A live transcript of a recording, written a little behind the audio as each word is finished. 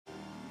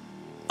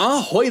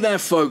Ahoy there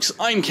folks,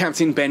 I'm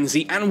Captain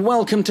Benzie and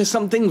welcome to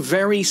something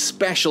very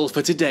special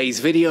for today's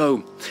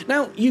video.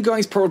 Now, you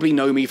guys probably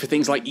know me for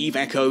things like EVE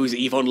Echoes,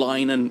 EVE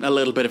Online and a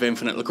little bit of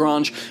Infinite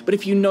Lagrange, but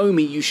if you know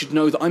me you should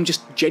know that I'm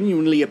just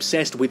genuinely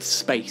obsessed with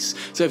space.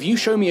 So if you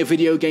show me a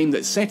video game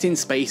that's set in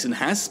space and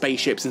has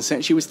spaceships and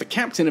sets you as the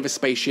captain of a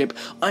spaceship,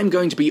 I'm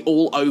going to be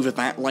all over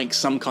that like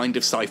some kind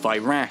of sci-fi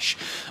rash.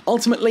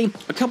 Ultimately,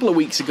 a couple of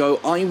weeks ago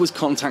I was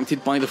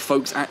contacted by the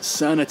folks at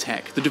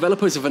sernur.tech, the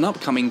developers of an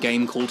upcoming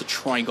game called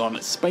Trigon.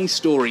 Space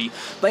Story.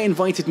 They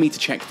invited me to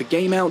check the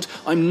game out.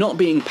 I'm not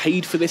being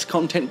paid for this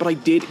content, but I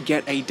did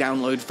get a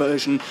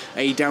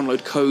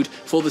download code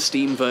for the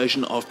Steam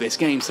version of this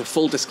game, so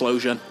full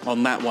disclosure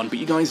on that one. But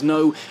you guys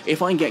know,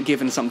 if I get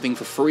given something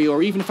for free,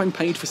 or even if I'm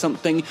paid for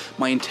something,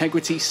 my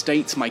integrity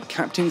states, my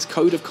captain's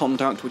code of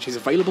conduct, which is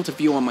available to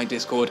view on my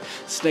Discord,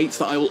 states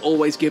that I will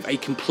always give a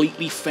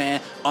completely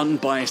fair,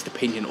 unbiased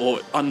opinion,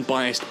 or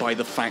unbiased by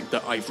the fact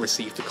that I've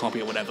received a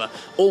copy or whatever.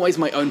 Always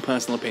my own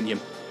personal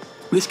opinion.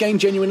 This game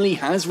genuinely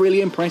has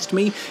really impressed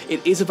me.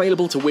 It is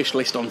available to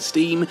wishlist on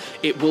Steam.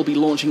 It will be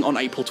launching on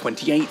April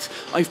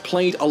 28th. I've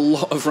played a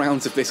lot of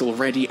rounds of this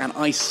already and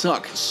I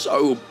suck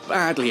so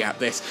badly at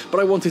this, but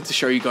I wanted to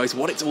show you guys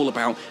what it's all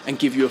about and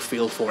give you a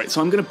feel for it.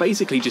 So I'm going to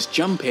basically just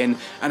jump in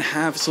and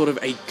have sort of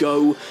a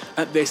go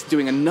at this,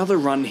 doing another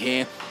run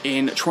here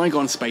in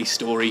Trigon Space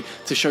Story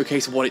to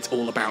showcase what it's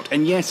all about.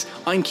 And yes,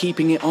 I'm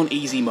keeping it on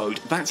easy mode.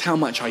 That's how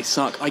much I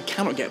suck. I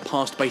cannot get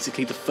past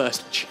basically the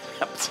first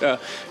chapter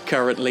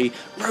currently.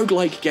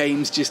 Roguelike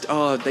games just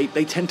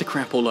they tend to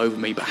crap all over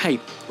me, but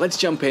hey, let's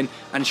jump in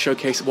and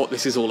showcase what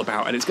this is all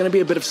about. And it's going to be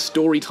a bit of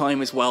story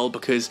time as well,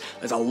 because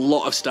there's a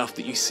lot of stuff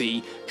that you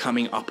see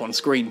coming up on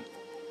screen.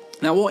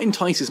 Now, what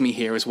entices me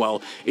here as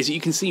well is that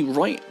you can see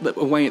right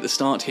away at the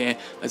start here,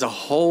 there's a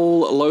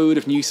whole load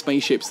of new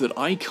spaceships that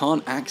I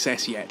can't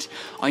access yet.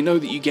 I know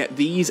that you get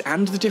these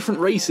and the different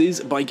races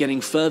by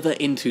getting further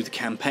into the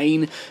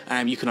campaign.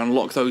 You can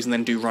unlock those and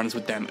then do runs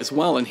with them as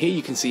well. And here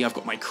you can see I've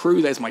got my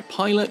crew, there's my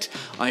pilot,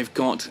 I've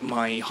got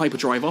my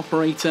hyperdrive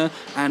operator,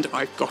 and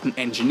I've got an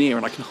engineer,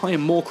 and I can hire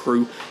more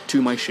crew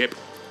to my ship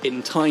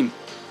in time.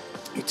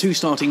 Two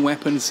starting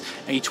weapons,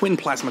 a twin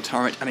plasma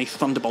turret and a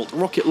Thunderbolt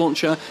rocket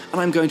launcher,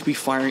 and I'm going to be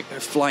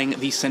flying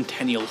the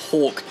Centennial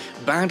Hawk.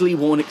 Badly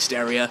worn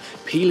exterior,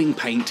 peeling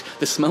paint,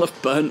 the smell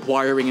of burnt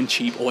wiring and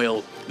cheap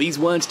oil. These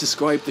words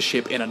describe the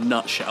ship in a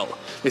nutshell.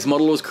 This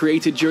model was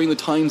created during the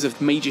times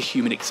of major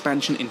human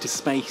expansion into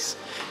space.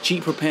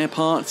 Cheap repair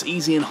parts,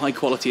 easy and high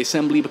quality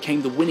assembly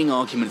became the winning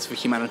arguments for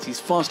humanity's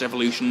fast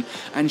evolution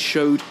and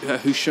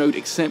who showed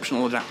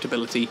exceptional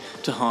adaptability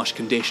to harsh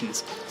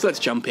conditions. So let's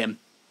jump in.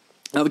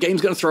 Now, the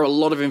game's going to throw a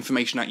lot of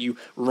information at you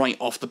right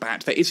off the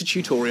bat. There is a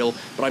tutorial,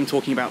 but I'm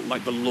talking about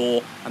like the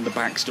lore and the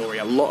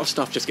backstory. A lot of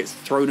stuff just gets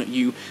thrown at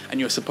you, and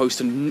you're supposed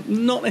to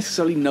not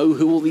necessarily know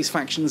who all these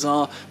factions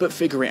are, but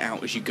figure it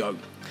out as you go.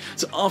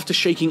 So after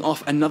shaking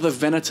off another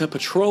Venator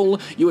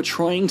patrol, you are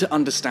trying to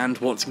understand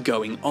what's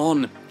going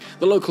on.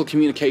 The local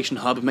communication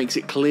hub makes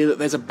it clear that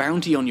there's a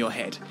bounty on your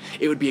head.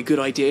 It would be a good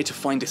idea to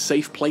find a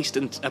safe place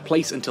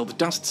until the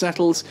dust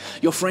settles.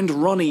 Your friend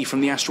Ronnie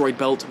from the asteroid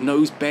belt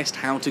knows best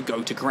how to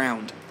go to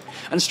ground.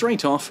 And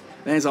straight off,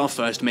 there's our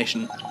first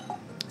mission.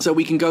 So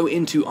we can go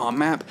into our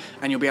map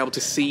and you'll be able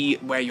to see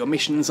where your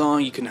missions are.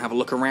 You can have a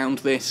look around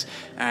this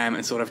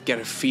and sort of get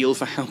a feel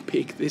for how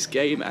big this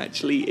game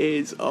actually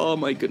is. Oh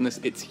my goodness,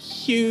 it's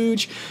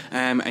huge.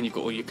 And you've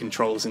got all your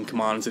controls and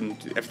commands and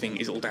everything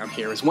is all down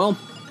here as well.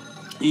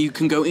 You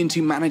can go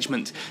into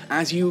management.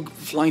 As you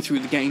fly through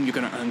the game, you're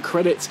going to earn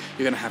credits,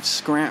 you're going to have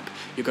scrap,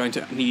 you're going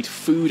to need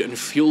food and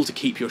fuel to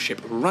keep your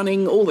ship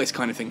running, all this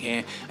kind of thing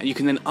here. And you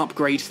can then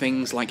upgrade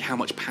things like how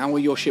much power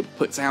your ship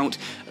puts out,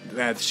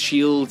 the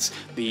shields,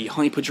 the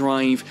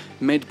hyperdrive,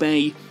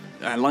 medbay,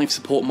 life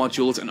support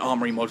modules and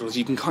armory modules.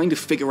 You can kind of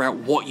figure out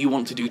what you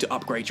want to do to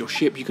upgrade your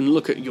ship. You can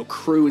look at your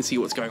crew and see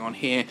what's going on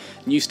here,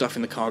 new stuff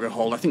in the cargo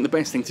hold. I think the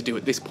best thing to do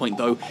at this point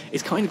though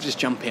is kind of just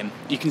jump in.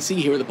 You can see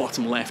here at the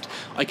bottom left,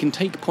 I can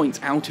take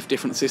points out of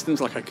different systems,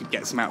 like I could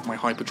get some out of my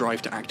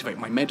hyperdrive to activate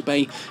my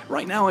medbay.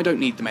 Right now I don't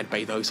need the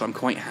medbay though, so I'm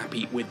quite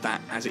happy with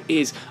that as it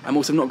is. I'm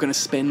also not going to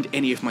spend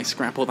any of my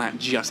scrap or that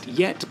just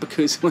yet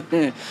because,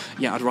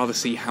 yeah, I'd rather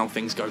see how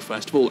things go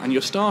first of all. And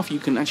your staff, you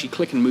can actually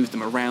click and move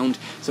them around,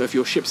 so if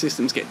your ship systems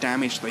get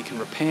damaged, they can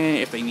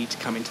repair. If they need to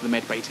come into the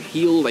medbay to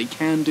heal, they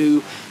can do,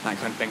 that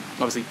kind of thing.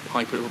 Obviously,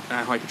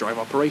 hyperdrive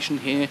operation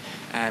here,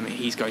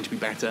 he's going to be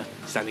better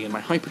standing in my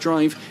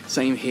hyperdrive.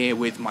 Same here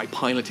with my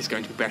pilot is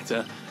going to be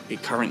better.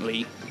 It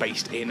currently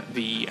based in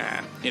the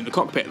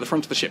cockpit at the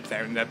front of the ship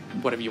there, in the,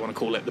 whatever you want to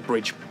call it, the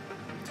bridge.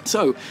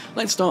 So,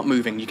 let's start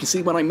moving. You can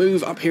see when I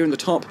move up here in the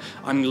top,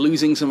 I'm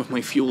losing some of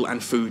my fuel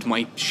and food.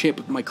 My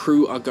ship, my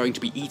crew are going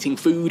to be eating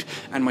food,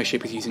 and my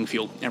ship is using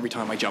fuel every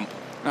time I jump.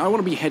 Now I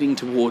want to be heading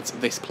towards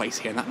this place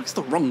here. That's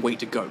the wrong way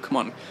to go. Come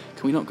on.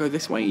 Can we not go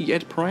this way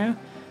yet prior?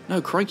 No,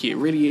 crikey, it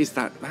really is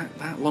that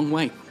long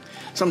way.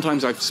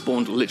 Sometimes I've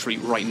spawned literally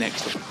right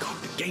next to it. God,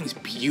 the game's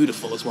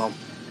beautiful as well.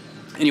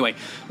 Anyway,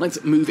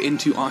 let's move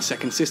into our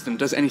second system.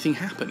 Does anything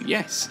happen?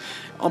 Yes.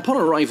 Upon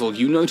arrival,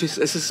 you notice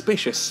a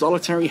suspicious,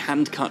 solitary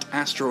hand-cut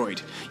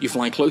asteroid. You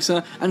fly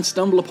closer and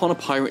stumble upon a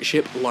pirate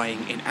ship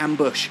lying in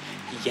ambush.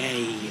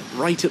 Yay,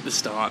 right at the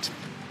start.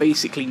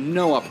 Basically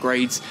no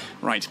upgrades.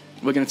 Right,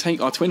 we're going to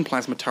take our twin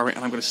plasma turret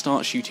and I'm going to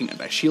start shooting at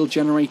their shield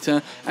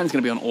generator, and it's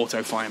going to be on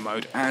auto fire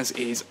mode, as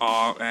is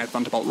our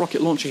Thunderbolt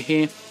rocket launcher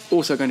here,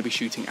 also going to be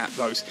shooting at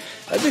those.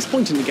 At this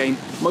point in the game,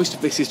 most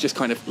of this is just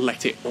kind of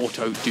let it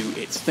auto do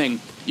its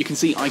thing. You can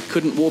see I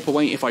couldn't warp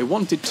away if I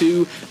wanted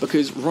to,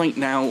 because right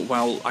now,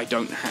 well, I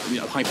don't have,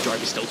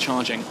 hyperdrive is still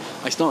charging.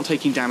 I start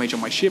taking damage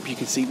on my ship. You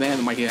can see there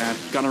that my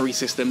gunnery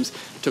systems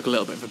took a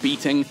little bit of a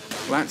beating.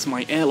 That's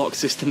my airlock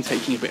system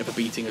taking a bit of a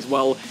beating as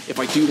well. If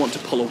I do want to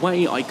pull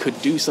away, I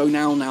could do so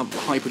now. Now the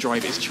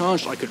hyperdrive is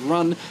charged, I could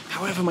run.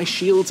 However, my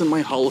shields and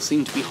my hull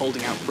seem to be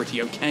holding out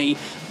pretty okay.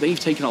 They've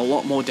taken a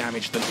lot more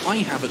damage than I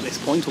have at this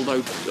point,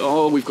 although,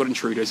 oh, we've got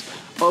intruders.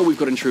 Oh, we've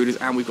got intruders,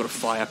 and we've got a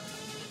fire.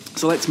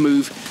 So let's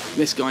move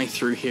this guy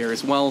through here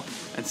as well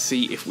and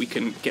see if we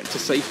can get to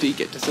safety.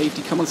 Get to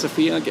safety. Come on,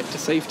 Sophia, get to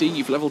safety.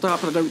 You've leveled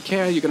up, and I don't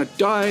care. You're going to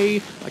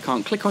die. I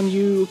can't click on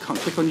you. Can't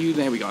click on you.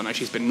 There we go. Now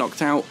she's been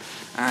knocked out,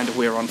 and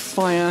we're on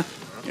fire.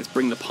 Let's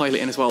bring the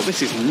pilot in as well.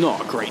 This is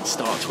not a great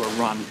start to a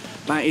run.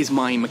 That is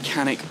my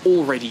mechanic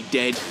already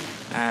dead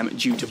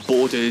due to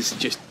borders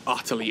just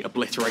utterly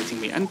obliterating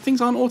me. And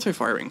things aren't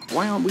auto-firing.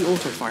 Why aren't we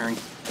auto-firing?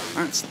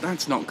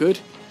 That's not good.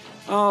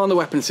 Oh, the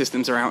weapon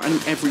systems are out,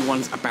 and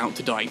everyone's about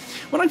to die.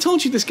 When I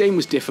told you this game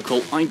was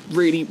difficult, I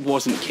really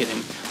wasn't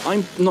kidding.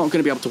 I'm not going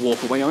to be able to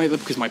warp away either,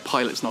 because my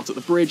pilot's not at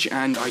the bridge,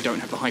 and I don't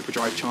have the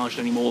hyperdrive charged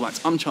anymore.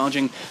 That's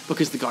uncharging,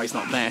 because the guy's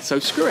not there, so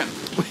screw him.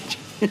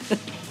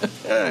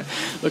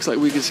 Looks like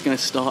we're just going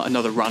to start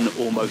another run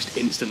almost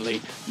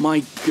instantly.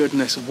 My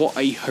goodness, what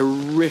a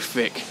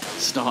horrific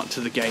start to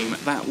the game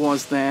that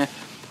was there.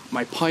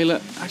 My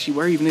pilot, actually,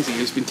 where even is he?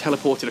 He's been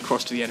teleported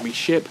across to the enemy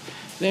ship.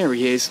 There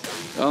he is.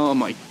 Oh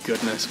my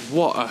goodness,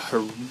 what a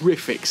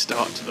horrific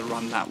start to the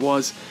run that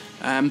was.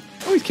 Oh,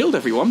 he's killed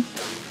everyone,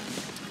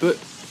 but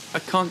I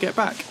can't get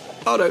back.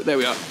 Oh no, there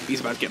we are.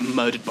 He's about to get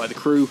murdered by the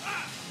crew.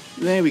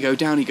 There we go,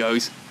 down he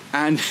goes.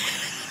 And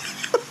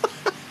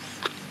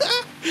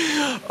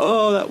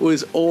oh, that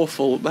was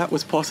awful. That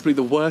was possibly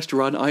the worst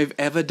run I've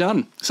ever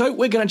done. So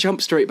we're going to jump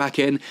straight back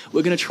in.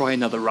 We're going to try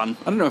another run.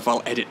 I don't know if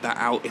I'll edit that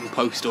out in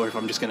post or if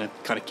I'm just going to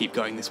kind of keep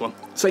going this one.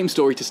 Same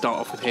story to start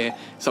off with here.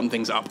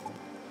 Something's up.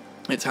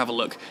 Let's have a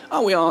look.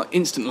 Oh, we are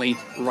instantly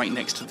right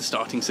next to the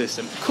starting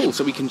system. Cool,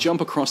 so we can jump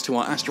across to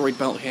our asteroid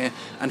belt here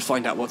and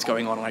find out what's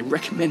going on. And I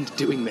recommend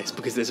doing this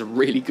because there's a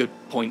really good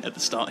point at the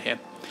start here.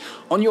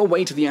 On your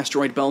way to the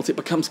asteroid belt, it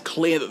becomes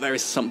clear that there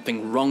is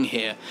something wrong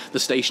here. The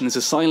stations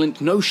are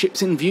silent, no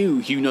ships in view.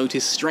 You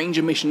notice strange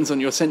emissions on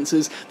your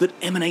sensors that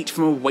emanate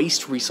from a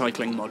waste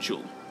recycling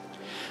module.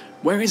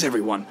 Where is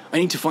everyone? I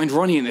need to find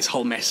Ronnie in this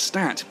whole mess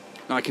stat.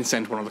 Now, I can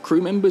send one of the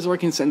crew members or I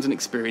can send an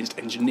experienced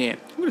engineer.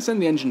 I'm going to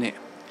send the engineer.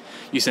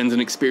 You send an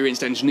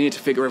experienced engineer to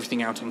figure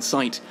everything out on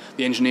site.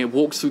 The engineer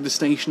walks through the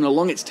station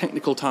along its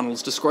technical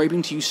tunnels,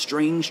 describing to you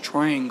strange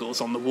triangles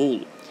on the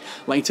wall.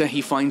 Later, he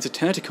finds a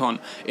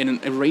Trigon in an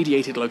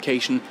irradiated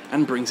location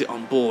and brings it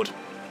on board.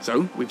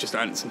 So, we've just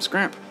earned some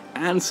scrap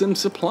and some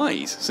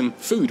supplies, some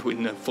food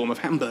in the form of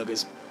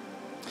hamburgers.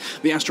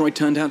 The asteroid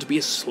turned out to be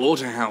a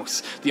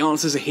slaughterhouse. The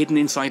answers are hidden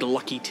inside a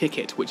lucky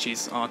ticket, which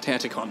is our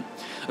Trigon.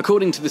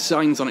 According to the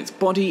signs on its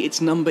body, its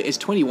number is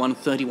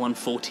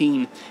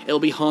 213114. It'll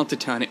be hard to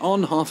turn it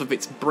on, half of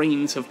its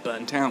brains have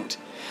burnt out.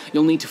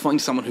 You'll need to find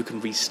someone who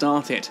can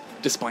restart it,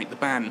 despite the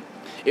ban.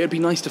 It would be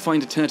nice to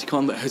find a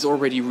Trigon that has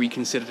already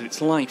reconsidered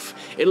its life.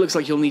 It looks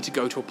like you'll need to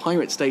go to a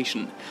pirate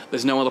station.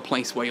 There's no other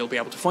place where you'll be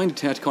able to find a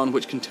Trigon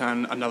which can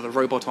turn another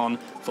robot on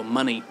for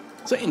money.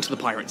 So into the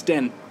pirate's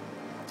den.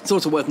 It's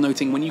also worth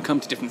noting, when you come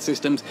to different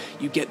systems,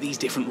 you get these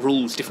different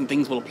rules. Different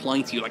things will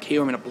apply to you. Like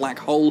here I'm in a black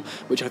hole,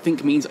 which I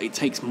think means it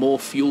takes more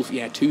fuel,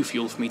 two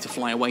fuel for me to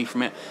fly away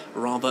from it,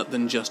 rather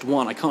than just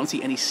one. I can't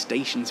see any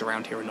stations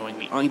around here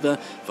annoyingly either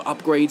for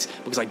upgrades,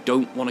 because I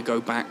don't want to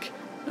go back.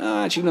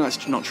 Actually, no,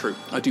 that's not true.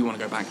 I do want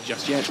to go back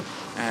just yet.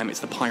 It's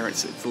the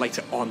pirates, it's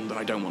later on that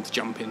I don't want to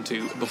jump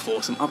into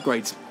before some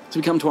upgrades. So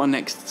we come to our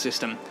next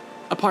system.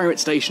 A pirate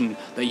station.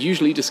 They're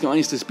usually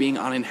disguised as being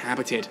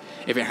uninhabited.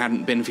 If it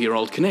hadn't been for your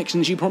old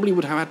connections, you probably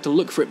would have had to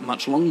look for it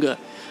much longer.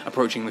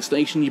 Approaching the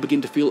station, you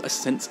begin to feel a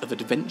sense of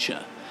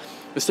adventure.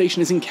 The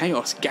station is in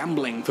chaos,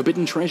 gambling,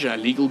 forbidden treasure,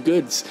 legal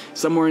goods.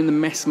 Somewhere in the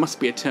mess must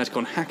be a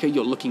Trigon hacker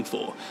you're looking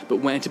for, but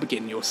where to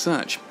begin your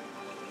search?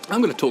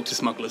 I'm going to talk to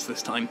smugglers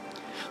this time.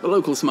 The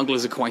local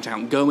smugglers are quite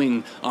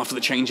outgoing. After the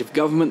change of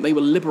government, they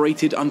were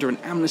liberated under an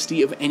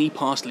amnesty of any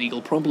past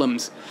legal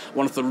problems.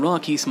 One of the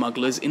Raki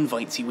smugglers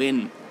invites you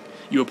in.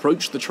 You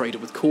approach the trader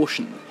with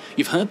caution.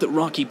 You've heard that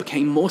Raki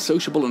became more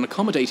sociable and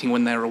accommodating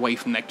when they're away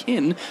from their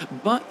kin,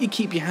 but you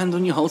keep your hand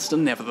on your holster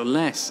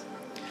nevertheless.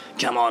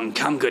 Come on,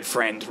 come good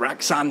friend,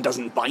 Raksan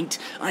doesn't bite.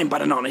 I'm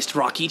but an honest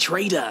Raki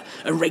trader.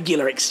 A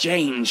regular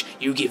exchange.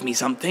 You give me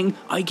something,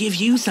 I give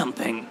you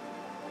something.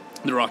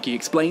 The Rocky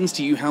explains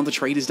to you how the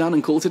trade is done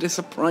and calls it a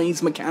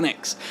surprise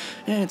mechanics.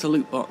 Yeah, it's a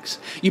loot box.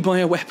 You buy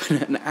a weapon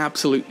at an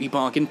absolutely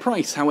bargain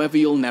price, however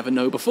you'll never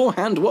know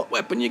beforehand what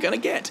weapon you're going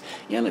to get.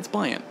 Yeah, let's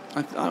buy it.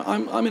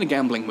 I'm in a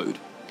gambling mood.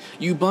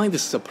 You buy the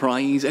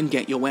surprise and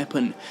get your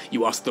weapon.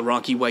 You ask the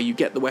Rocky where you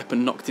get the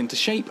weapon knocked into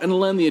shape and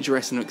learn the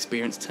address and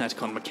experience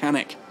Trigon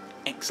mechanic.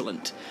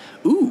 Excellent.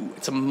 Ooh,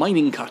 it's a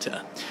mining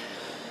cutter.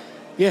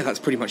 Yeah, that's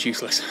pretty much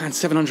useless. And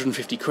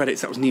 750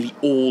 credits, that was nearly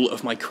all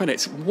of my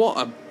credits. What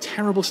a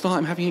terrible start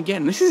I'm having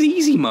again. This is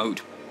easy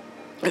mode.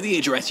 At the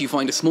address, you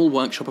find a small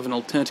workshop of an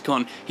old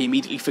Trigon. He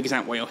immediately figures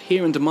out why you're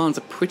here and demands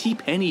a pretty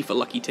penny for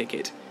Lucky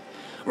Ticket.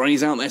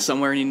 Ronnie's out there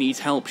somewhere and he needs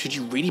help. Should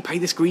you really pay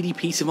this greedy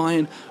piece of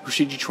iron, or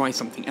should you try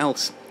something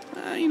else?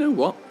 You know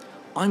what?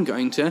 I'm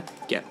going to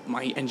get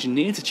my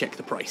engineer to check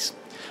the price.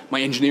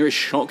 My engineer is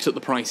shocked at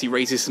the price. He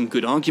raises some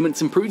good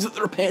arguments and proves that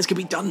the repairs could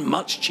be done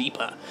much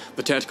cheaper.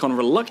 The Trigon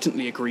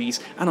reluctantly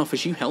agrees and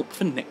offers you help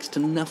for next to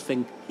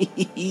nothing.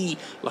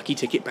 Lucky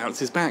Ticket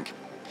bounces back.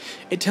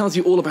 It tells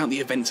you all about the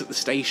events at the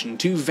station.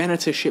 2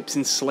 Venator ships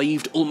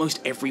enslaved almost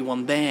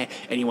everyone there.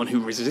 Anyone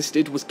who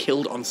resisted was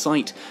killed on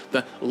sight.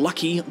 The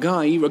lucky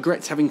guy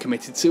regrets having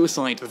committed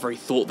suicide. The very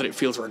thought that it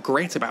feels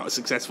regret about a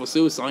successful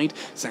suicide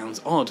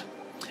sounds odd.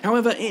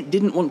 However, it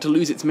didn't want to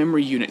lose its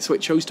memory unit, so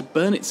it chose to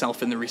burn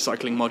itself in the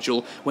recycling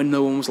module when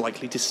no one was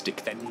likely to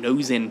stick their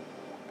nose in.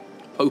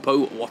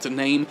 Popo, what a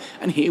name,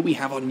 and here we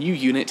have our new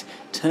unit,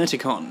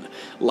 Trigon.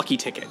 Lucky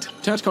Ticket.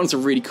 Trigons are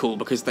really cool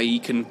because they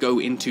can go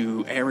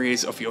into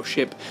areas of your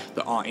ship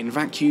that are in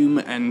vacuum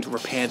and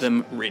repair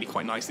them really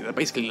quite nicely. They're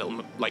basically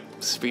little, like,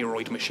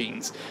 spheroid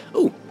machines.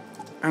 Oh,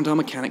 and our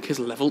mechanic has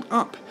leveled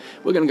up.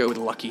 We're going to go with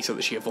Lucky so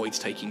that she avoids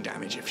taking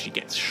damage if she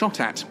gets shot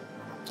at.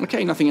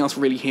 Okay, nothing else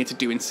really here to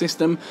do in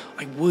system.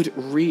 I would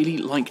really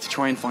like to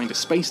try and find a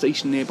space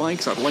station nearby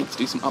because I'd like to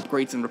do some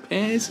upgrades and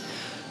repairs.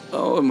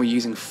 Oh, and we're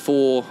using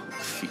 4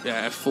 food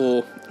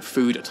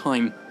at a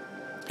time.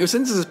 Your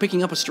sensors are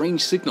picking up a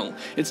strange signal.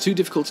 It's too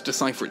difficult to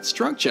decipher its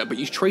structure, but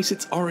you trace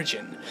its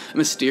origin. A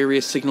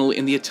mysterious signal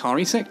in the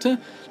Atari sector?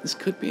 This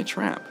could be a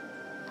trap.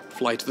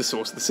 Fly to the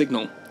source of the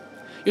signal.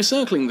 You're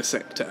circling the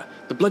sector.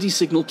 The bloody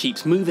signal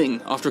keeps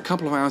moving. After a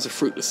couple of hours of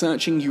fruitless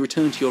searching, you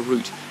return to your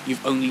route.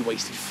 You've only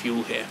wasted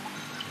fuel here.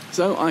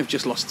 So I've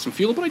just lost some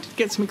fuel, but I did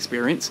get some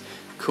experience.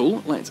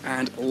 Cool, let's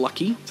add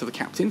Lucky to the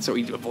captain so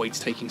he avoids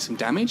taking some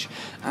damage.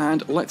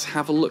 And let's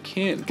have a look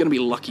here. It's going to be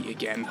Lucky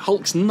again.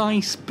 Hulk's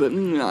nice, but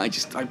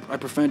I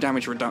prefer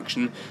damage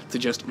reduction to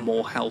just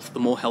more health. The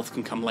more health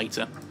can come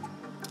later.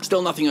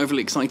 Still nothing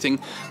overly exciting,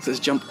 so let's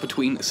jump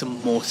between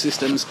some more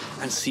systems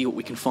and see what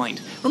we can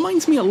find.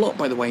 Reminds me a lot,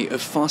 by the way,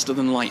 of Faster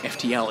Than Light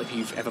FTL, if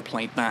you've ever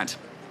played that.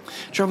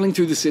 Travelling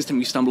through the system,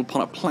 you stumble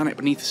upon a planet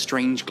beneath a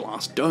strange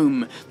glass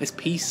dome. There's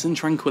peace and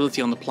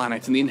tranquility on the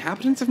planet, and the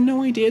inhabitants have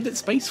no idea that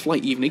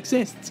spaceflight even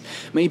exists.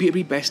 Maybe it'd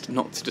be best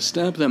not to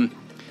disturb them.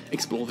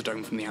 Explore the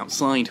dome from the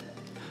outside.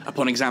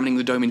 Upon examining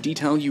the dome in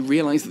detail, you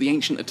realise that the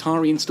ancient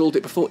Atari installed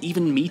it before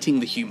even meeting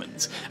the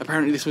humans.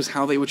 Apparently this was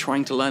how they were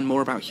trying to learn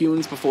more about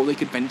humans before they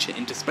could venture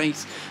into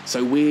space.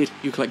 So weird,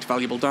 you collect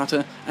valuable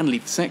data and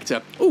leave the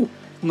sector. Ooh,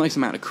 nice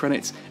amount of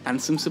credits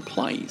and some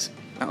supplies.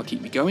 That'll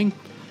keep me going.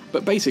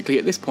 But basically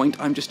at this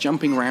point I'm just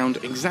jumping around,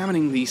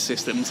 examining these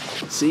systems,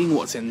 seeing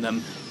what's in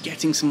them,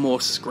 getting some more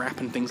scrap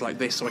and things like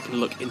this so I can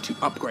look into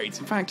upgrades.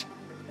 In fact,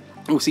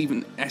 it's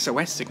even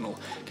SOS signal.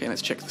 Okay,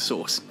 let's check the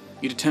source.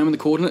 You determine the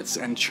coordinates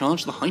and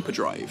charge the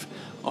hyperdrive.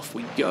 Off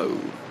we go.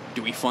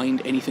 Do we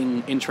find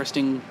anything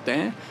interesting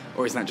there?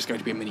 Or is that just going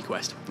to be a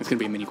mini-quest? It's going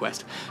to be a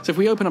mini-quest. So if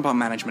we open up our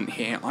management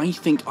here, I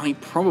think I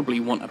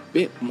probably want a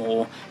bit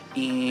more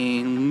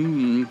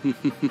in...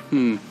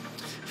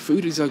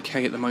 Food is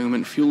okay at the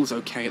moment, fuel's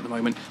okay at the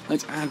moment.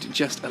 Let's add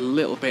just a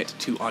little bit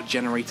to our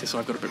generator so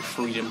I've got a bit of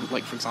freedom.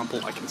 Like, for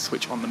example, I can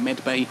switch on the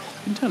med bay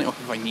and turn it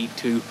off if I need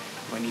to.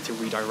 If I need to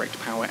redirect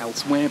power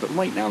elsewhere, but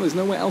right now there's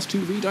nowhere else to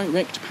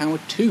redirect power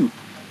to.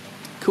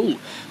 Cool.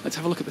 Let's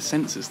have a look at the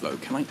sensors, though.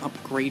 Can I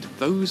upgrade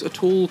those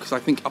at all? Because I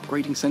think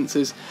upgrading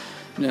sensors,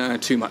 no,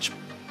 too much.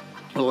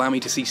 Will allow me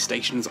to see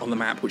stations on the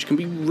map, which can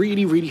be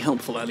really, really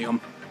helpful early on.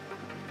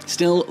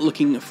 Still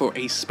looking for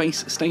a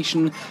space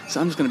station, so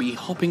I'm just going to be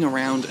hopping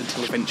around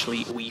until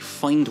eventually we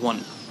find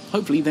one.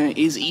 Hopefully there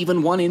is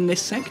even one in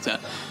this sector.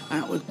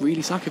 That would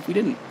really suck if we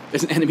didn't.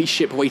 There's an enemy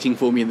ship waiting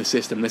for me in the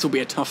system. This will be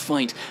a tough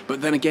fight,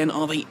 but then again,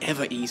 are they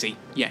ever easy?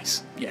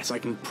 Yes, I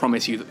can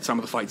promise you that some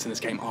of the fights in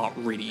this game are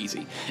really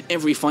easy.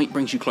 Every fight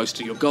brings you closer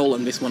to your goal,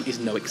 and this one is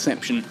no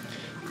exception.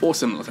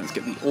 Awesome, let's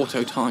get the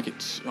auto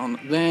target on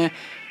there.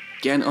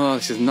 Again, oh,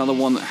 this is another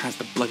one that has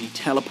the bloody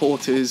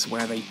teleporters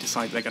where they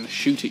decide they're going to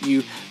shoot at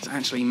you. So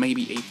actually,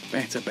 maybe a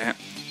better bet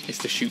is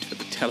to shoot at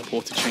the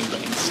teleporter chamber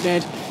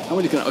instead. And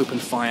we're just going to open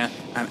fire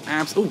and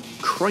oh,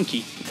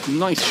 crikey.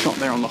 Nice shot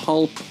there on the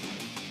hull.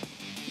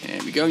 There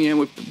we go, yeah,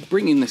 we're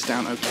bringing this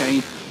down okay.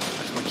 I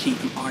just want to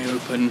keep an eye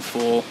open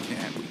for,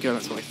 yeah, there we go,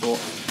 that's what I thought.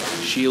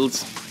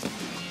 Shields.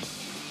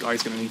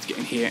 Guy's going to need to get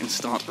in here and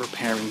start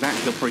repairing that.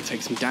 He'll probably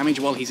take some damage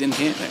while he's in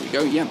here. There we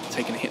go, yeah,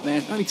 taking a hit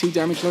there. Only 2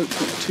 damage though, it's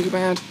not too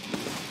bad.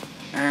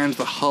 And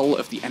the hull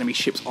of the enemy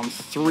ship's on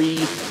 3.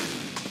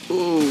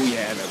 Oh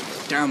yeah, there we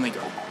go. Down they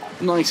go.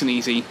 Nice and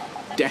easy.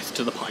 Death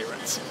to the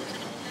pirates.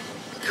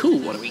 Cool,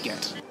 what do we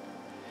get?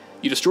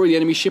 You destroy the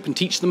enemy ship and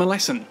teach them a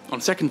lesson.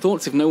 On second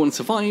thoughts, if no one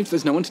survives,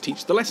 there's no one to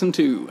teach the lesson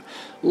to.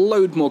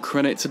 Load more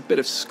credits, a bit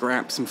of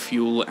scrap, some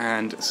fuel,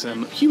 and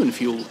some human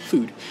fuel,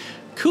 food.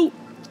 Cool.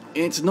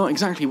 It's not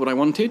exactly what I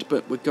wanted,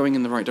 but we're going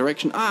in the right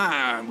direction.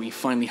 Ah, we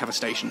finally have a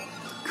station.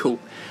 Cool.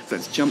 So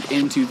let's jump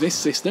into this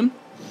system,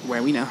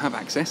 where we now have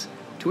access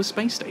to a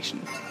space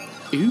station.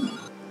 Ooh.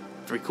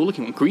 Very cool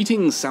looking one.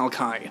 Greetings,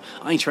 Salkai.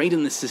 I trade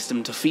in this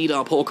system to feed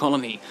our poor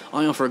colony.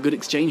 I offer a good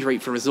exchange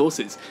rate for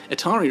resources.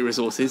 Atari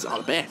resources are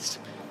the best.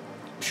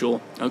 Sure,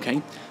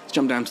 okay. Let's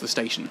jump down to the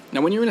station.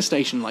 Now, when you're in a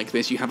station like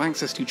this, you have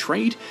access to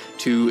trade,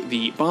 to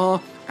the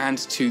bar, and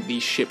to the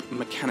ship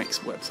mechanics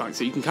website.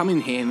 So you can come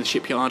in here in the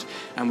shipyard,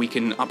 and we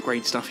can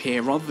upgrade stuff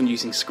here. Rather than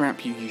using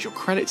scrap, you use your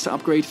credits to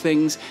upgrade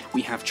things.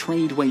 We have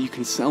trade where you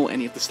can sell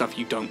any of the stuff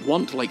you don't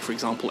want, like, for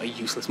example, a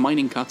useless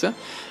mining cutter.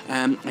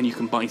 And you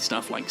can buy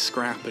stuff like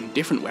scrap and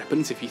different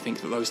weapons if you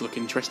think that those look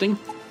interesting.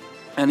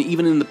 And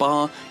even in the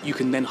bar, you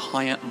can then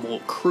hire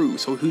more crew.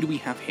 So who do we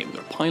have here? We've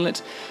got a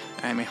pilot,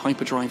 a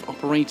hyperdrive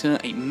operator,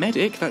 a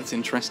medic, that's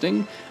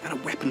interesting, and a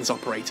weapons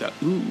operator.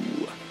 Ooh,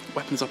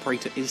 weapons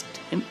operator is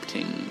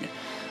tempting.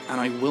 And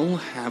I will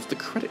have the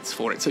credits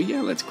for it. So yeah,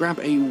 let's grab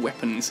a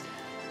weapons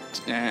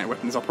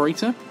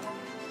operator.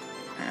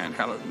 And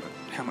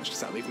how much does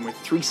that leave them with?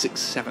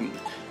 367.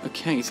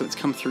 Okay, so let's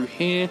come through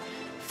here.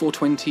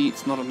 420,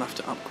 it's not enough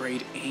to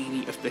upgrade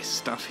any of this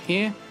stuff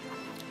here.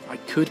 I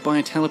could buy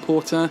a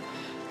teleporter.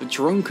 The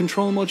drone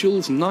control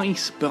module's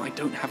nice, but I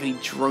don't have any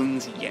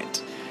drones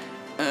yet.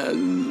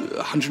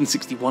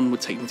 161 would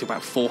take me to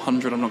about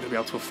 400. I'm not going to be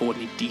able to afford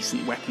any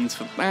decent weapons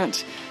for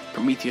that.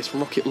 Prometheus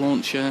rocket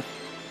launcher.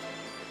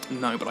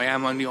 No, but I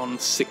am only on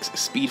 6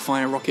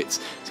 Speedfire rockets,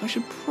 so I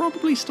should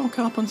probably stock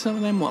up on some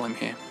of them while I'm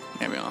here.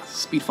 There we are,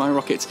 Speedfire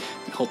rockets.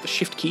 We hold the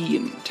shift key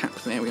and tap,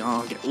 there we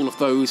are, get all of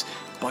those.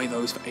 Buy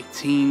those for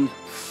 18.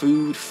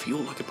 Food,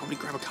 fuel, I could probably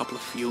grab a couple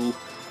of fuel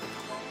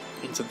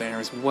into there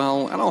as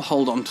well, and I'll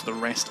hold on to the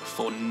rest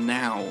for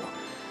now.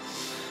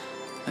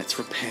 Let's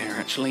repair,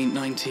 actually,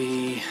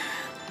 90,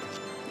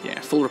 yeah,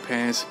 full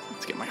repairs.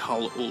 Let's get my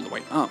hull all the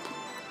way up,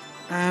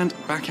 and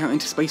back out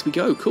into space we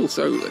go. Cool,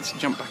 so let's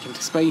jump back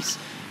into space.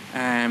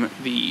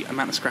 The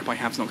amount of scrap I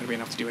have is not going to be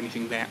enough to do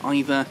anything there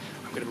either.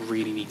 I'm going to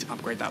really need to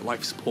upgrade that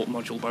life support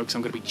module though, because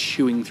I'm going to be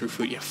chewing through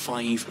food, yeah,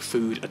 5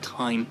 food at a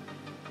time.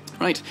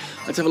 Right,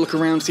 let's have a look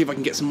around, see if I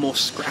can get some more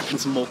scrap and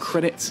some more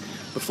credits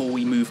before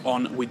we move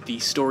on with the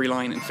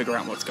storyline and figure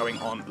out what's going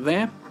on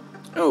there.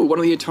 Oh, one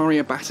of the Atari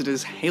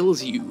ambassadors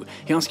hails you.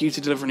 He asks you to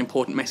deliver an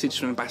important message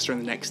to an ambassador in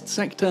the next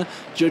sector.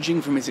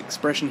 Judging from his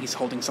expression, he's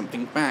holding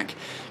something back.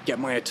 Get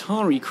my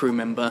Atari crew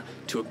member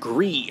to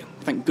agree.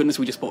 Thank goodness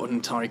we just bought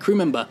an Atari crew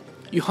member.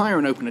 You hire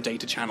and open a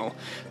data channel.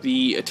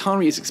 The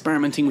Atari is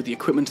experimenting with the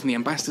equipment and the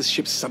ambassador's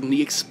ship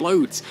suddenly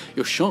explodes.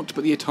 You're shocked,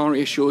 but the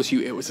Atari assures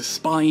you it was a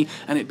spy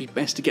and it'd be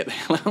best to get the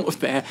hell out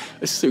of there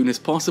as soon as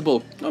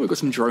possible. Oh, we've got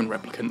some drone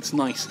replicants,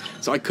 nice.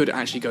 So I could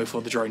actually go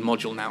for the drone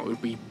module now, it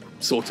would be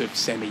sort of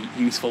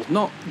semi-useful.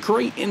 Not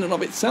great in and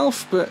of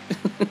itself, but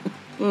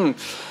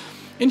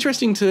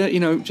interesting to,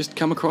 you know, just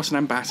come across an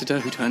ambassador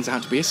who turns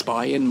out to be a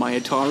spy and my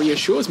Atari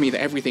assures me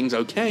that everything's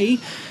okay.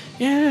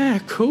 Yeah,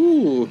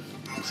 cool.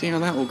 See how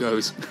that all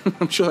goes.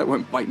 I'm sure that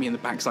won't bite me in the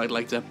backside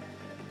later.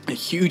 A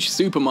huge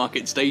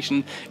supermarket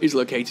station is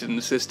located in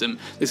the system.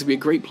 This would be a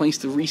great place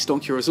to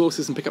restock your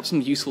resources and pick up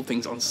some useful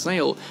things on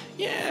sale.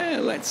 Yeah,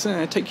 let's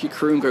take your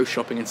crew and go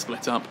shopping and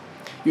split up.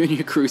 You and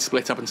your crew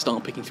split up and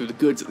start picking through the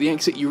goods. At the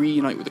exit, you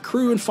reunite with the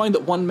crew and find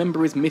that one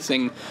member is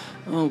missing.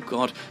 Oh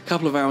god. A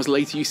couple of hours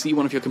later, you see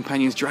one of your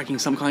companions dragging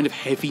some kind of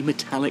heavy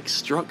metallic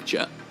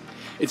structure.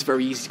 It's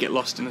very easy to get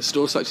lost in a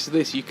store such as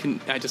this. You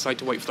can decide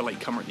to wait for the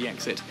latecomer at the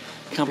exit.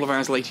 A couple of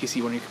hours later, you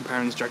see one of your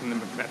companions dragging the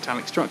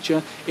metallic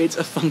structure. It's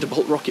a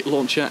Thunderbolt rocket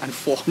launcher and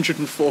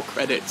 404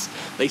 credits.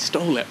 They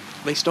stole it.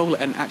 They stole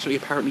it and actually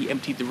apparently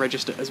emptied the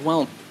register as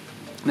well.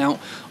 Now,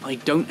 I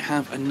don't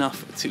have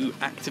enough to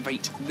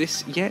activate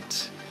this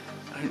yet.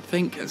 I don't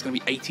think. There's going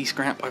to be 80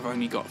 scrap. I've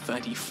only got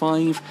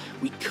 35.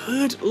 We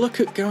could look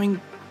at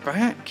going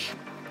back.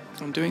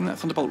 I'm doing that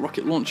Thunderbolt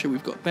rocket launcher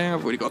we've got there.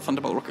 I've already got a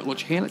Thunderbolt rocket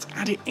launcher here. Let's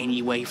add it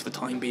anyway for the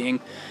time being.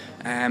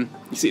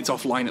 You see it's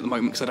offline at the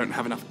moment because I don't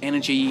have enough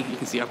energy. You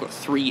can see I've got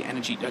 3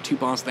 energy, 2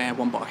 bars there,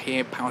 1 bar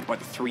here, powered by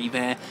the 3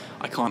 there.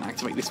 I can't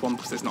activate this one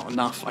because there's not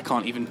enough. I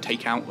can't even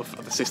take out of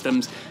other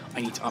systems. I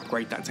need to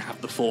upgrade that to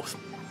have the 4th.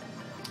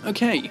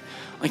 Okay,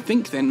 I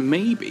think then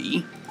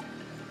maybe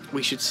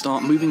we should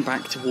start moving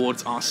back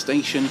towards our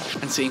station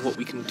and seeing what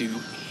we can do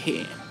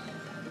here.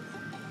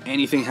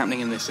 Anything happening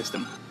in this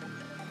system?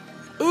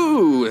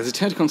 Ooh, there's a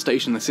Trigon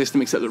station in the system,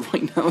 except that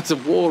right now there's a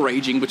war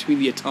raging between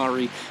the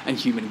Atari and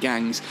human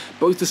gangs.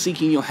 Both are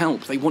seeking your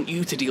help. They want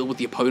you to deal with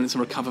the opponents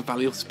and recover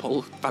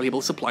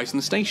valuable supplies from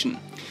the station.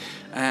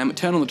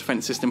 Turn on the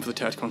defense system for the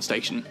Trigon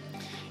station.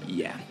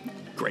 Yeah.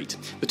 Great.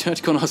 The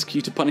Trigon asks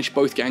you to punish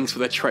both gangs for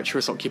their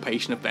treacherous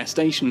occupation of their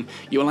station.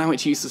 You allow it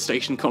to use the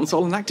station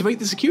console and activate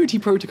the security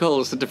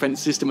protocols. The defense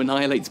system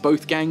annihilates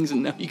both gangs,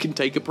 and now you can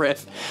take a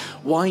breath.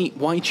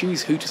 Why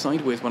choose who to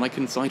side with when I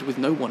can side with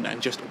no one and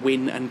just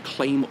win and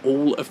claim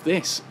all of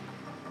this?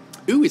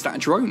 Ooh, is that a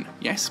drone?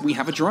 Yes, we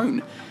have a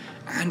drone.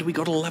 And we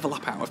got a level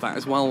up out of that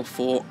as well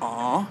for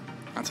our...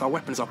 That's our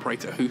weapons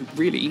operator, who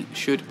really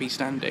should be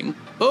standing...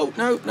 Oh,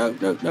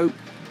 no.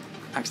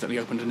 Accidentally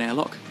opened an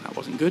airlock. That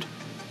wasn't good.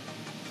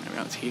 There we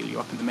are, let's heal you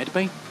up in the med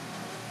bay.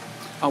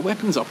 Our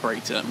weapons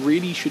operator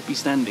really should be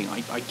standing,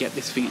 I get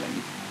this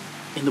feeling,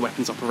 in the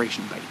weapons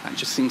operation bay. That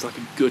just seems like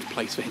a good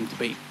place for him to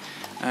be.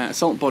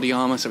 Assault body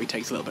armour, so he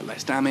takes a little bit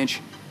less damage.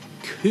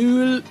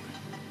 Cool.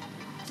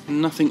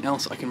 Nothing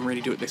else I can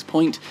really do at this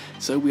point,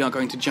 so we are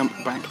going to jump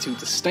back to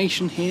the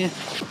station here.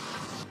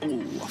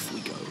 Oh, off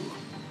we go.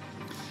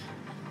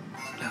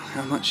 Now,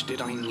 how much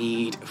did I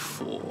need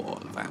for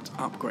that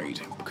upgrade?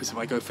 Because if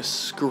I go for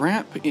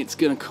scrap, it's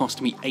going to cost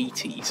me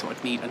 80, so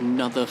I'd need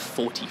another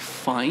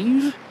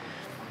 45.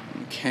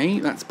 Okay,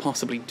 that's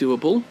possibly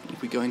doable.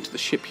 If we go into the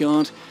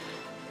shipyard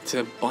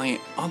to buy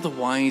it,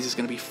 otherwise it's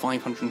going to be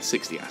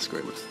 560.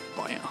 Ascro would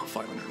buy it at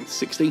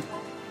 560.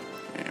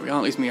 There we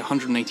are, leaves me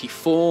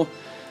 184.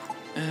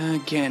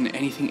 Again,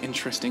 anything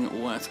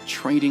interesting worth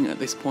trading at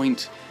this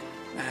point?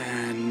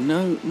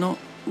 No, not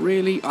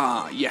really.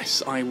 Ah,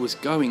 yes, I was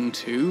going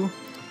to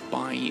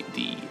buy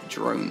the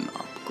drone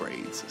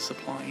upgrades.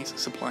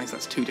 Supplies,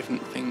 that's two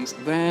different things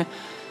there.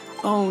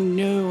 Oh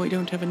no, I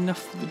don't have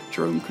enough for the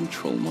drone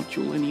control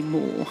module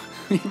anymore.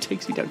 It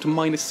takes me down to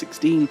minus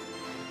 16.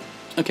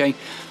 Okay,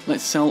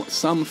 let's sell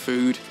some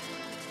food.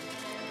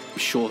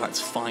 Sure, that's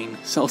fine.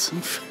 Sell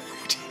some food.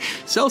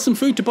 Sell some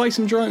food to buy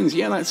some drones.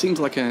 Yeah, that seems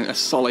like a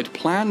solid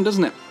plan,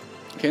 doesn't it?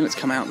 Okay, let's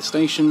come out of the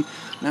station.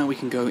 Now we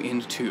can go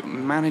into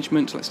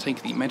management. Let's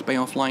take the medbay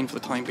offline for the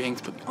time being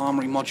to put the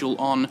armory module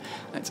on.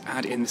 Let's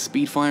add in the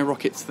speedfire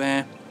rockets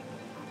there.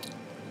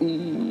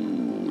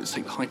 Ooh, let's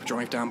take the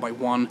hyperdrive down by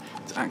 1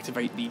 to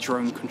activate the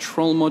drone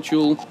control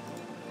module.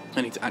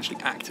 I need to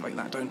actually activate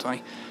that, don't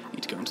I?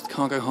 Need to go into the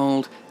cargo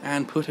hold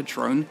and put a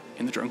drone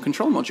in the drone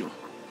control module.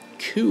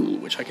 Cool,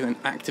 which I can then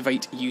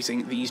activate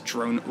using these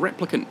drone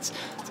replicants.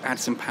 Let's add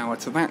some power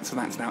to that, so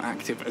that's now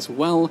active as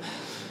well.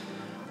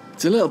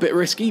 It's a little bit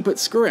risky, but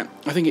screw it.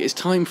 I think it is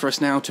time for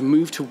us now to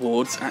move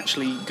towards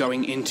actually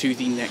going into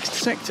the next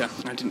sector.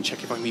 I didn't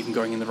check if I'm even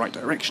going in the right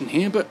direction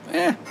here, but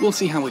we'll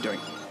see how we're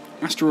doing.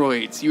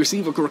 Asteroids. You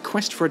receive a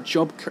request for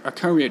a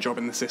courier job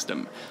in the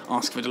system.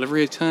 Ask for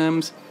delivery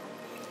terms.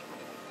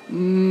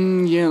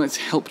 Yeah, let's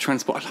help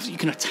transport. I love that you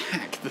can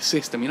attack the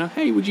system, you know.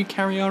 Hey, would you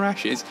carry our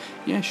ashes?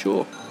 Yeah,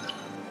 sure.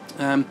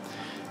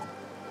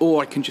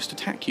 Or I can just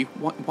attack you.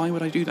 Why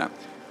would I do that?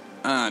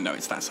 No,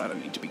 it's that side I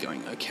need to be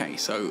going. Okay,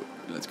 so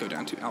let's go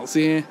down to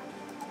Alzir.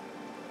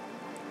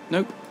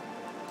 Nope.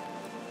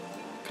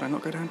 Can I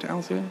not go down to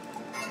Alzir?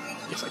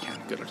 Yes, I can.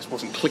 Good, I just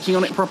wasn't clicking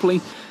on it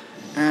properly.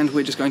 And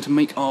we're just going to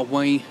make our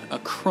way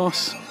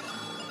across.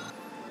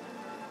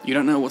 You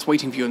don't know what's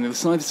waiting for you on the other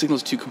side. The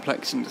signal's too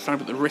complex and decide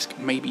that the risk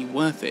may be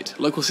worth it.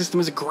 Local system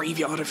is a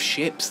graveyard of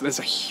ships. There's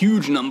a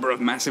huge number of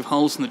massive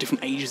hulls from the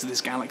different ages of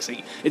this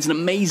galaxy. It's an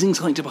amazing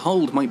sight to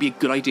behold. Might be a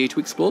good idea to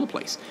explore the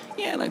place.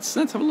 Yeah, let's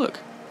have a look.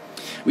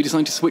 We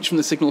decide to switch from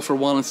the signal for a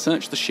while and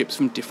search the ships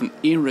from different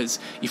eras.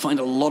 You find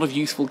a lot of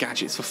useful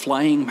gadgets for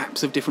flying,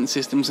 maps of different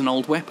systems and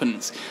old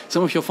weapons.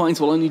 Some of your finds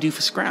will only do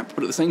for scrap,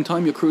 but at the same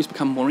time your crews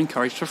become more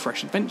encouraged for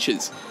fresh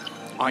adventures.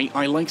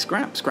 I like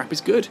scrap. Scrap is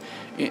good.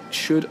 It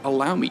should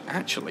allow me,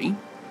 actually,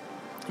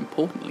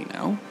 importantly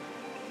now,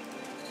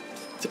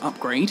 to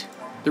upgrade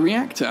the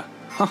reactor.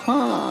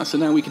 Haha! So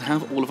now we can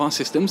have all of our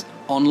systems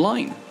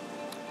online.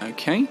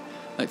 Okay,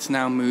 let's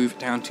now move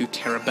down to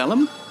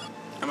Terrabellum.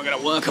 And we're going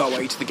to work our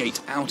way to the gate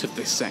out of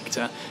this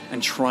sector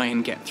and try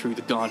and get through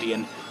the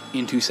Guardian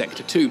into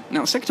Sector 2.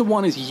 Now, Sector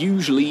 1 is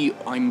usually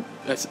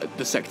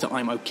the sector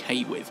I'm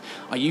okay with.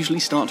 I usually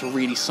start to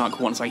really suck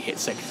once I hit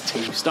Sector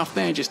 2. Stuff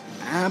there just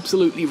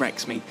absolutely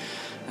wrecks me.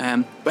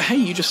 But hey,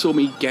 you just saw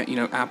me get,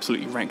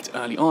 absolutely wrecked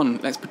early on.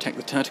 Let's protect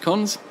the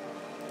Turticons.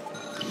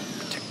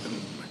 Protect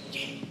them.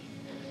 Yeah.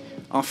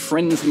 Our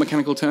friends, the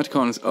mechanical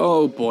Turticons.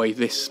 Oh boy,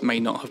 this may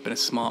not have been a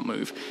smart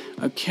move.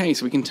 Okay,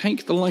 so we can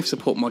take the life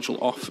support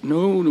module off.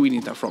 No, we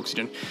need that for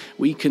oxygen.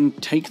 We can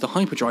take the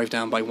hyperdrive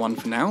down by 1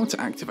 for now to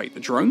activate the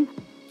drone.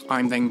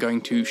 I'm then going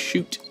to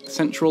shoot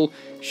central,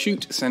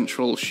 shoot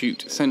central,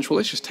 shoot central.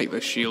 Let's just take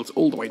those shields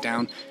all the way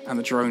down, and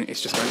the drone is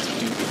just going to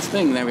do its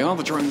thing. There we are,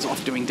 the drone's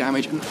off doing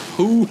damage, and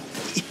who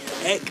the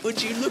heck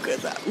would you look at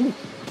that? Ooh,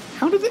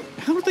 how did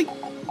they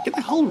get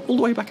the hull all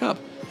the way back up?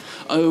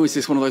 Oh, is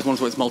this one of those ones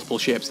where it's multiple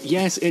ships?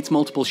 Yes, it's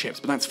multiple ships,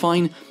 but that's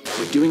fine.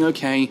 We're doing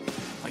okay.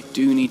 I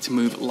do need to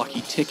move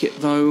Lucky Ticket,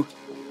 though.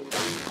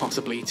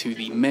 Possibly to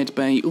the med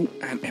bay. Ooh,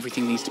 and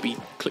everything needs to be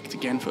clicked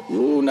again for...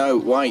 Oh, no,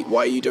 why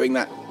are you doing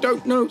that?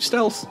 Don't, no,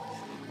 stealth.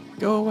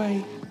 Go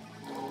away.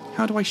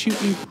 How do I shoot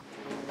you?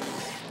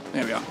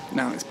 There we are.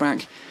 Now it's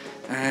back.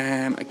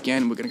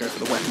 Again, we're going to go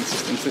for the weapon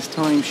systems this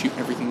time. Shoot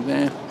everything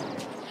there.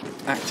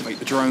 Activate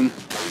the drone.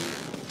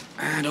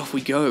 And off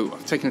we go.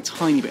 I've taken a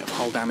tiny bit of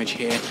hull damage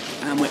here,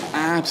 and we're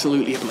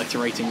absolutely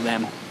obliterating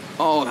them.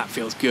 Oh, that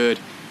feels good.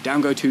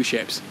 Down go 2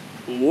 ships.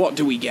 What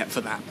do we get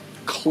for that?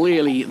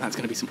 Clearly, that's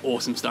going to be some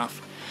awesome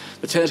stuff.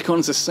 The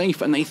Terticons are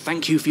safe, and they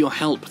thank you for your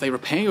help. They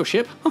repair your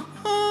ship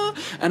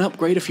and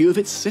upgrade a few of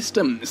its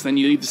systems. Then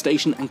you leave the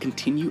station and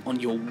continue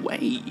on your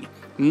way.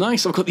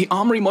 Nice, I've got the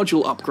armory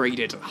module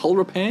upgraded, hull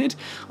repaired,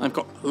 I've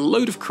got a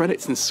load of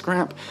credits and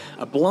scrap,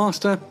 a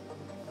blaster,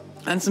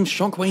 and some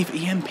shockwave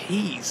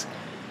EMPs.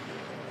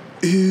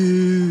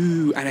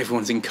 Ooh, and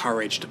everyone's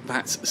encouraged.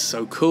 That's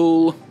so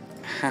cool.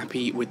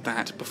 Happy with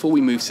that. Before we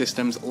move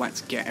systems,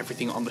 let's get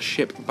everything on the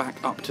ship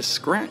back up to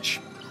scratch.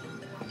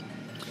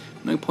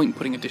 No point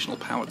putting additional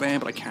power there,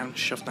 but I can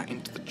shove that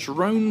into the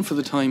drone for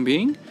the time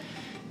being.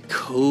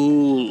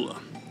 Cool.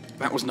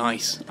 That was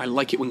nice. I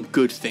like it when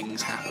good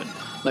things happen.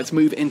 Let's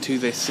move into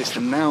this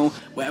system now,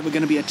 where we're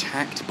going to be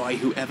attacked by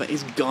whoever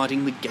is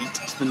guarding the gate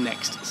to the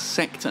next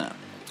sector.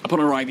 Upon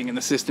arriving in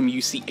the system,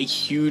 you see a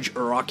huge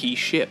Iraqi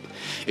ship.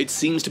 It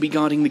seems to be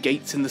guarding the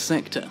gates in the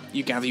sector.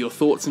 You gather your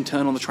thoughts and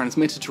turn on the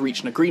transmitter to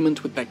reach an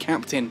agreement with their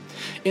captain.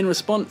 In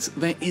response,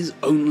 there is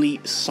only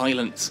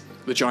silence.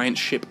 The giant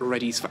ship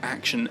readies for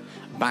action.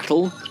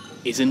 Battle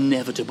is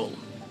inevitable.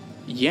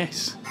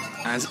 Yes,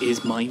 as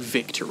is my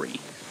victory.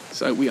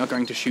 So we are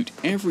going to shoot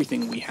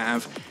everything we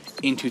have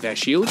into their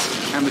shields,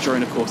 and the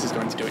drone, of course, is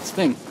going to do its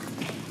thing.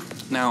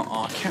 Now,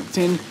 our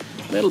captain,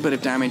 a little bit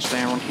of damage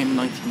there on him,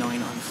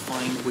 99, I'm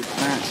fine with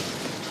that.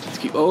 Let's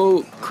keep,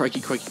 oh,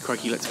 crikey, crikey,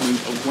 crikey, let's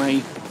move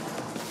away.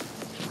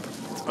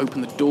 Let's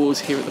open the doors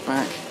here at the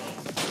back.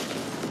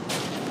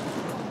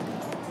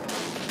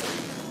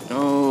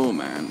 Oh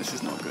man, this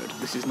is not good,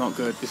 this is not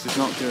good, this is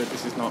not good,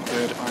 this is not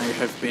good. I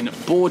have been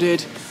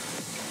boarded.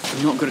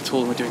 Not good at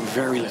all, we're doing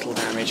very little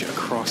damage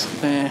across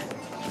there.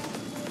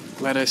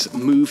 Let us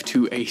move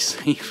to a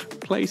safe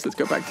place. Let's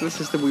go back to the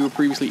system we were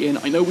previously in.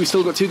 I know we've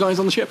still got 2 guys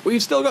on the ship.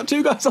 We've still got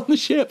 2 guys on the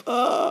ship.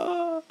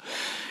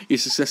 You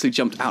successfully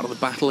jumped out of the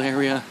battle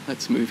area.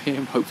 Let's move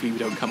him. Hopefully we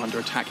don't come under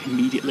attack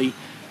immediately.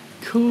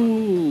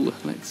 Cool.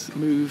 Let's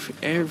move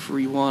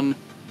everyone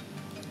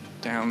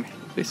down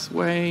this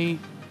way.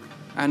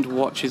 And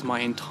watch as my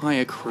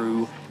entire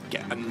crew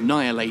get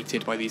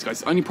annihilated by these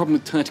guys. The only problem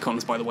with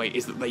Terticons, by the way,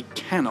 is that they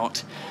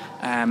cannot...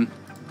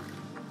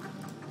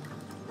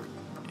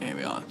 here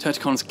we are.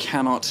 Terticons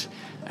cannot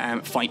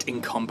fight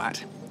in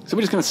combat. So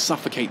we're just going to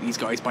suffocate these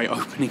guys by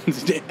opening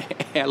the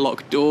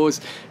airlock doors,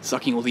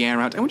 sucking all the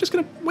air out, and we're just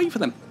going to wait for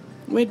them.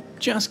 We're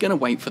just going to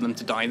wait for them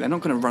to die. They're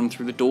not going to run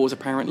through the doors,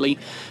 apparently.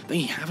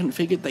 They haven't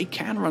figured they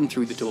can run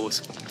through the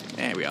doors.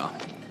 There we are.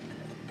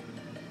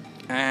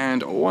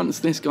 And once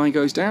this guy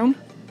goes down...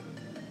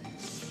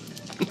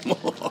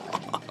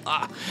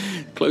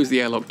 close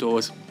the airlock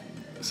doors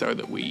so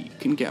that we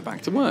can get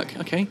back to work.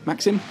 Okay,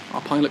 Maxim,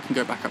 our pilot, can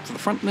go back up to the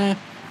front there.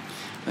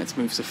 Let's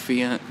move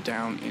Sophia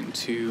down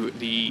into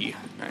the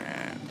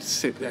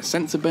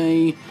sensor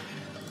bay.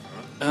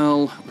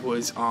 Earl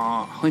was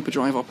our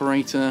hyperdrive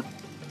operator.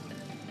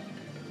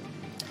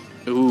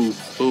 Ooh,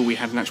 we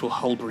had an actual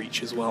hull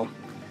breach as well.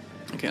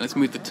 Okay, let's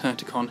move the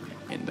Terticon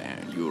in there.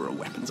 You're a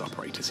weapons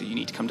operator, so you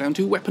need to come down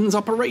to weapons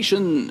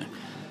operation.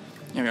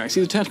 There we go.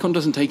 See, the Terticon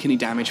doesn't take any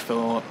damage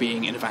for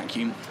being in a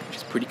vacuum, which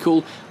is pretty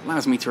cool.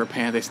 Allows me to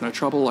repair this, no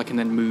trouble. I can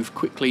then move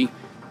quickly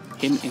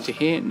him into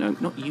here. No,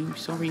 not you,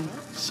 sorry.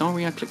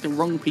 Sorry, I clicked the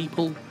wrong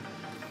people.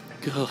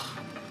 Ugh.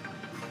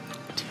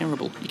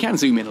 Terrible. You can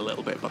zoom in a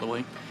little bit, by the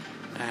way.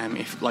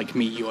 If, like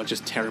me, you are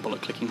just terrible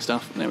at clicking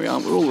stuff. There we are,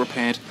 we're all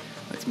repaired.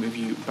 Let's move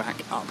you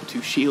back up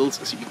to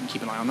shields so you can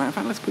keep an eye on that. In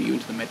fact, let's put you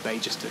into the med bay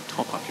just to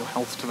top up your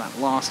health to that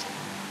last.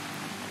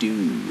 There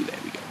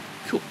we go.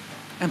 Cool.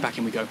 And back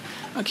in we go.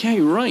 Okay,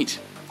 right.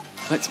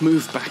 Let's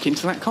move back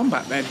into that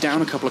combat. They're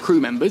down a couple of crew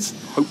members,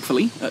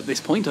 hopefully, at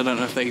this point. I don't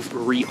know if they've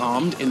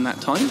rearmed in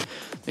that time.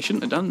 They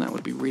shouldn't have done. That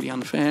would be really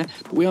unfair.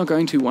 But we are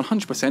going to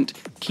 100%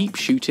 keep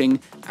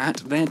shooting at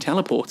their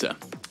teleporter.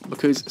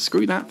 Because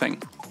screw that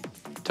thing.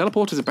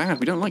 Teleporters are bad.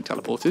 We don't like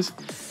teleporters.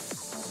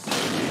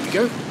 There we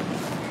go.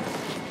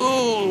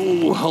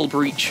 Oh, hull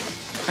breach.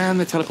 And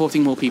they're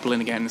teleporting more people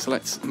in again. So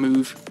let's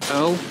move.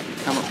 Earl,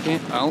 come up here.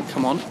 Earl,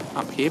 come on.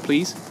 Up here,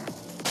 please.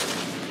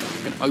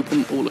 We can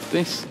open all of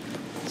this.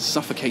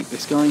 Suffocate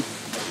this guy.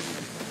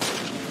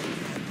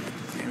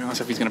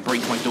 So if he's going to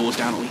break my doors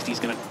down, at least he's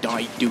going to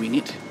die doing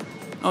it.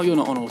 Oh, you're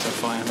not on auto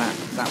fire.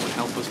 That would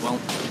help as well.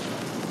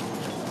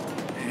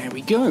 There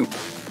we go.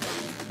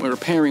 We're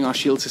repairing our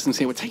shield systems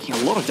here. We're taking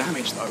a lot of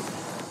damage, though.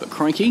 But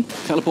crikey,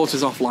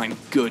 teleporters offline.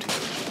 Good.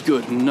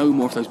 Good. No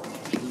more of those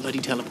bloody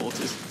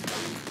teleporters.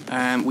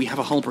 We have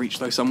a hull breach,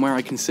 though, somewhere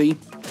I can see.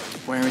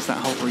 Where is that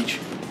hull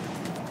breach?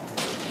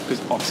 Because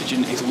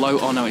oxygen is low.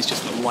 Oh, no, it's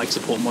just the life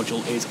support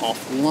module is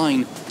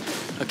offline.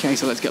 Okay,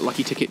 so let's get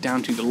Lucky Ticket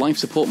down to the life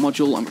support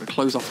module. I'm going to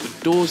close off the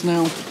doors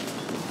now.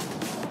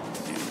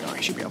 There we go. I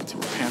should be able to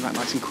repair that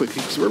nice and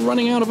quickly because we're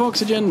running out of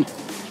oxygen.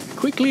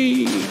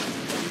 Quickly!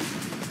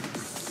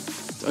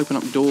 Let's open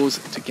up doors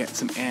to get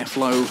some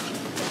airflow.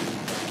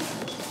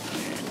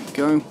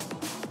 There we go.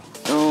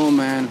 Oh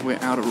man,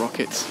 we're out of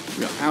rockets.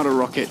 We are out of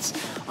rockets.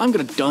 I'm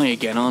going to die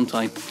again, aren't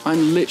I?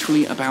 I'm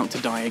literally about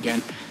to die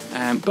again.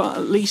 But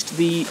at least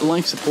the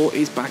life support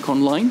is back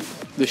online.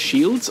 The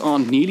shields are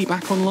nearly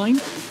back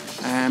online.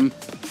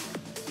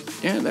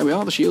 Yeah, there we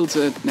are. The shields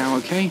are now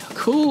okay.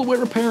 Cool, we're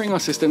repairing our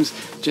systems.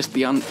 Just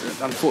the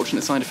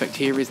unfortunate side effect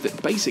here is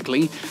that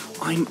basically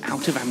I'm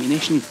out of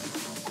ammunition.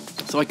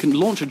 So I can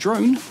launch a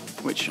drone,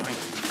 which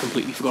I've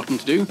completely forgotten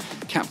to do.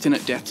 Captain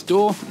at death's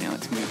door. Now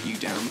let's move you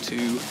down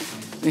to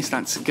this.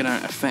 That's going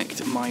to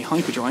affect my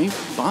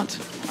hyperdrive, but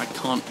I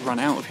can't run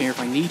out of here if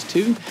I need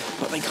to.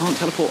 But they can't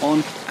teleport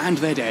on, and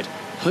they're dead.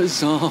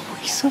 Huzzah,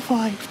 we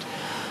survived.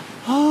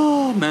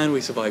 Oh man, we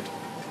survived.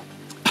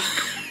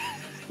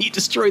 You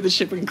destroy the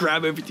ship and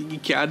grab everything you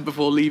can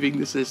before leaving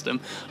the system.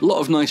 A lot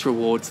of nice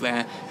rewards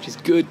there, which is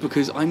good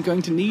because I'm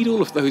going to need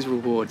all of those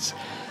rewards.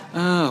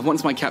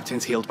 Once my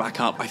captain's healed back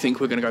up, I think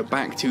we're going to go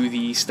back to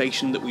the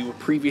station that we were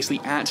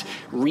previously at,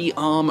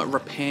 rearm,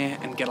 repair,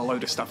 and get a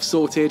load of stuff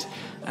sorted.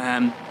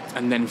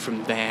 And then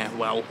from there,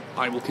 well,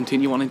 I will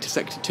continue on into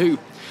Sector 2.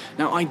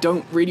 Now, I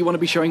don't really want to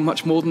be showing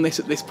much more than this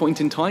at this point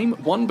in time.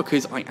 One,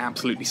 because I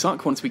absolutely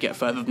suck once we get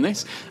further than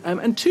this.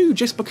 And two,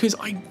 just because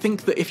I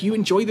think that if you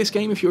enjoy this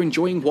game, if you're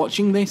enjoying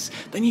watching this,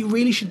 then you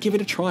really should give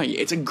it a try.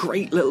 It's a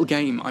great little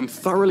game. I'm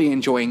thoroughly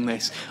enjoying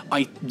this.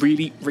 I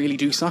really, really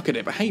do suck at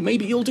it. But hey,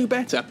 maybe you'll do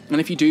better.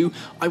 And if you do,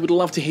 I would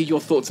love to hear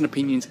your thoughts and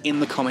opinions in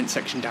the comment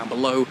section down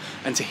below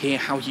and to hear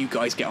how you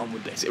guys get on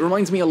with this. It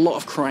reminds me a lot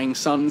of Crying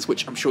Suns,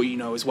 which I'm sure you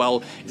know as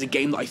well. It's a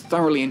game that I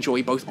thoroughly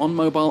enjoy both on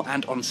mobile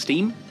and on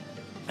Steam.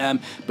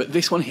 But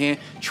this one here,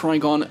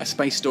 Trigon, A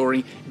Space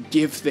Story,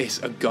 give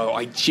this a go.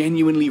 I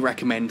genuinely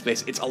recommend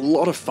this. It's a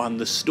lot of fun.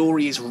 The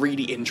story is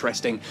really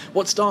interesting.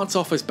 What starts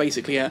off as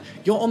basically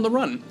you're on the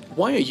run.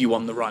 Why are you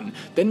on the run?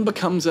 Then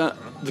becomes the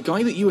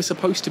guy that you were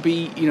supposed to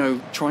be, you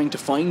know, trying to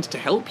find to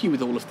help you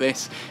with all of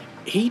this.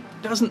 He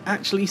doesn't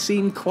actually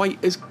seem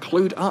quite as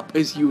clued up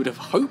as you would have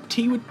hoped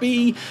he would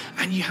be,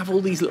 and you have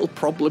all these little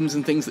problems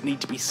and things that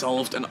need to be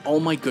solved, and oh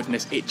my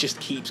goodness, it just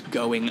keeps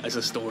going as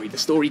a story. The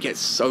story gets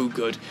so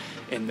good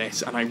in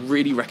this, and I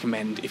really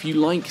recommend, if you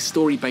like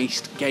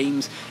story-based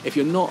games, if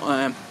you're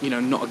not, you know,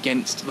 not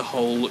against the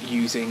whole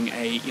using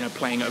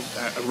playing a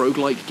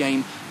roguelike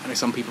game. I know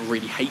some people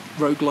really hate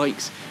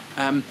roguelikes.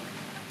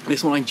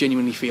 This one I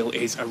genuinely feel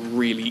is a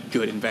really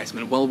good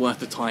investment, well worth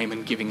the time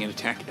and giving it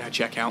a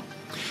check out.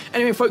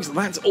 Anyway folks,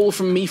 that's all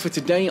from me for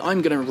today.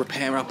 I'm going to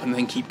repair up and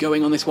then keep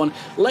going on this one.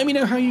 Let me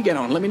know how you get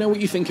on, let me know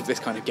what you think of this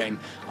kind of game.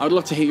 I would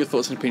love to hear your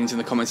thoughts and opinions in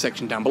the comment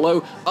section down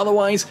below.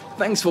 Otherwise,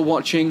 thanks for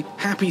watching,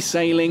 happy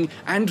sailing,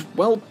 and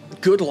well,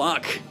 good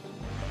luck!